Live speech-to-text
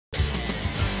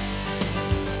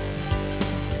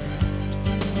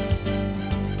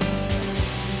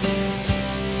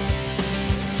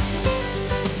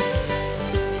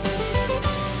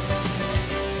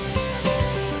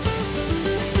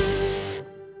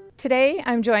Today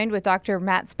I'm joined with Dr.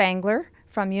 Matt Spangler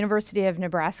from University of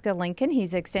Nebraska, Lincoln.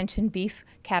 He's Extension Beef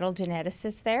Cattle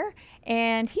Geneticist there,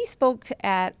 and he spoke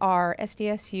at our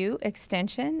SDSU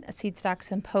Extension Seedstock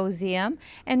Symposium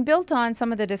and built on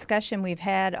some of the discussion we've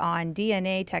had on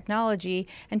DNA technology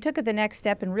and took it the next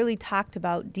step and really talked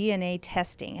about DNA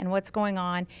testing and what's going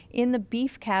on in the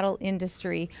beef cattle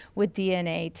industry with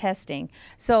DNA testing.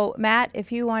 So Matt,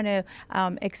 if you want to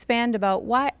expand about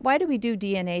why do we do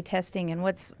DNA testing and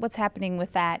what's happening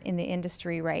with that in the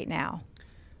industry right now?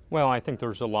 Well, I think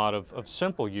there's a lot of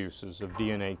simple uses of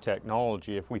DNA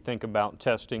technology if we think about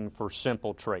testing for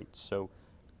simple traits, so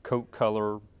coat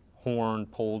color, horn,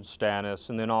 polled status,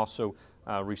 and then also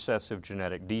recessive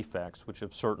genetic defects, which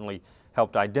have certainly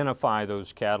helped identify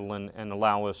those cattle and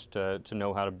allow us to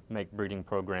know how to make breeding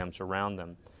programs around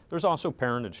them. There's also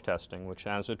parentage testing, which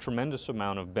has a tremendous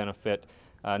amount of benefit,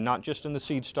 not just in the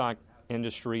seed stock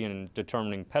industry and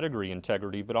determining pedigree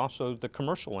integrity, but also the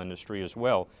commercial industry as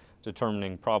well,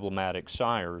 determining problematic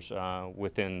sires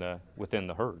within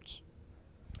the herds.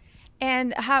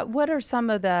 And what are some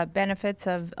of the benefits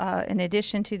of, in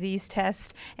addition to these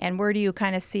tests, and where do you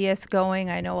kind of see us going?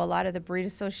 I know a lot of the breed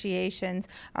associations,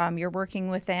 you're working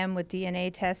with them with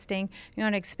DNA testing. You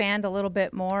want to expand a little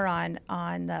bit more on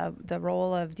the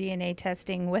role of DNA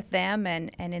testing with them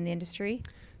and in the industry?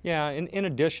 Yeah, in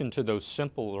addition to those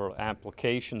simpler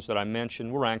applications that I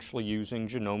mentioned, we're actually using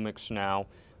genomics now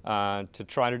to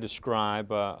try to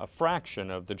describe a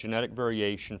fraction of the genetic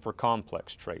variation for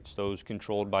complex traits, those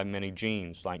controlled by many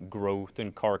genes like growth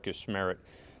and carcass merit,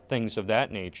 things of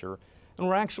that nature. And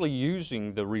we're actually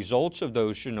using the results of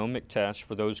those genomic tests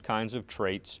for those kinds of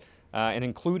traits and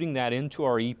including that into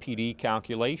our EPD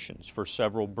calculations for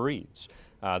several breeds.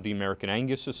 The American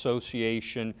Angus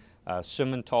Association,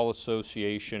 Simmental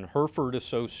Association, Hereford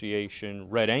Association,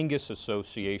 Red Angus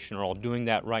Association are all doing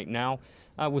that right now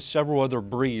with several other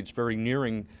breeds very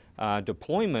nearing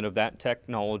deployment of that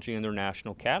technology in their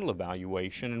national cattle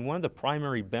evaluation. And one of the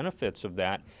primary benefits of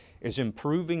that is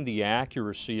improving the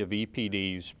accuracy of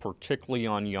EPDs, particularly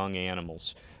on young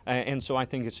animals. And so I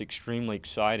think it's extremely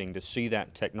exciting to see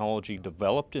that technology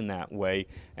developed in that way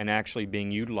and actually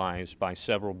being utilized by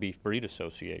several beef breed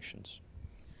associations.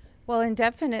 Well, and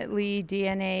definitely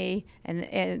DNA and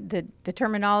the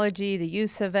terminology, the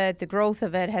use of it, the growth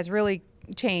of it has really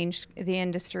changed the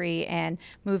industry and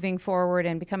moving forward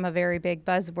and become a very big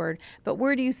buzzword. But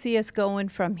where do you see us going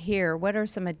from here? What are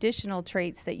some additional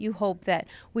traits that you hope that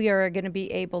we are going to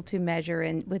be able to measure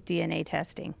with DNA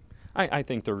testing? I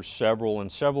think there's several, and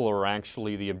several are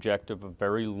actually the objective of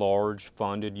very large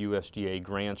funded USDA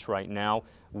grants right now.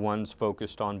 One's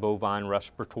focused on bovine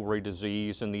respiratory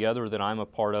disease, and the other that I'm a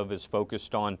part of is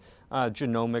focused on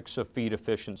genomics of feed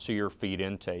efficiency or feed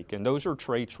intake. And those are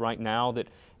traits right now that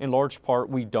in large part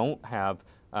we don't have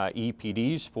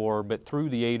EPDs for, but through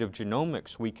the aid of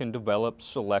genomics we can develop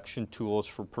selection tools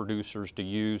for producers to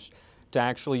use to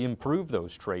actually improve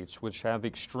those traits, which have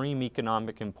extreme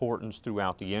economic importance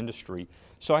throughout the industry.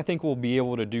 So I think we'll be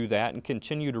able to do that and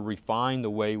continue to refine the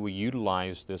way we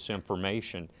utilize this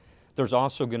information. There's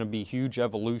also going to be huge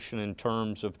evolution in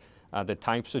terms of the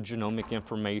types of genomic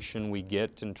information we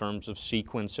get in terms of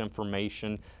sequence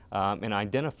information and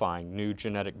identifying new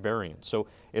genetic variants. So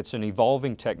it's an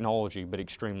evolving technology, but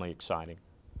extremely exciting.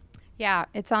 Yeah,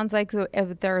 it sounds like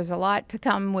there's a lot to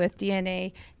come with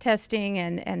DNA testing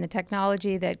and the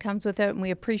technology that comes with it, and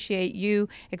we appreciate you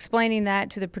explaining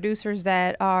that to the producers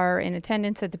that are in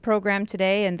attendance at the program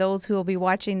today and those who will be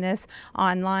watching this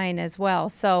online as well.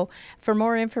 So for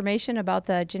more information about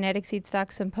the Genetic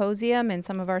Seedstock Symposium and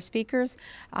some of our speakers,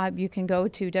 you can go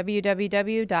to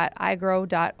www.igrow.org.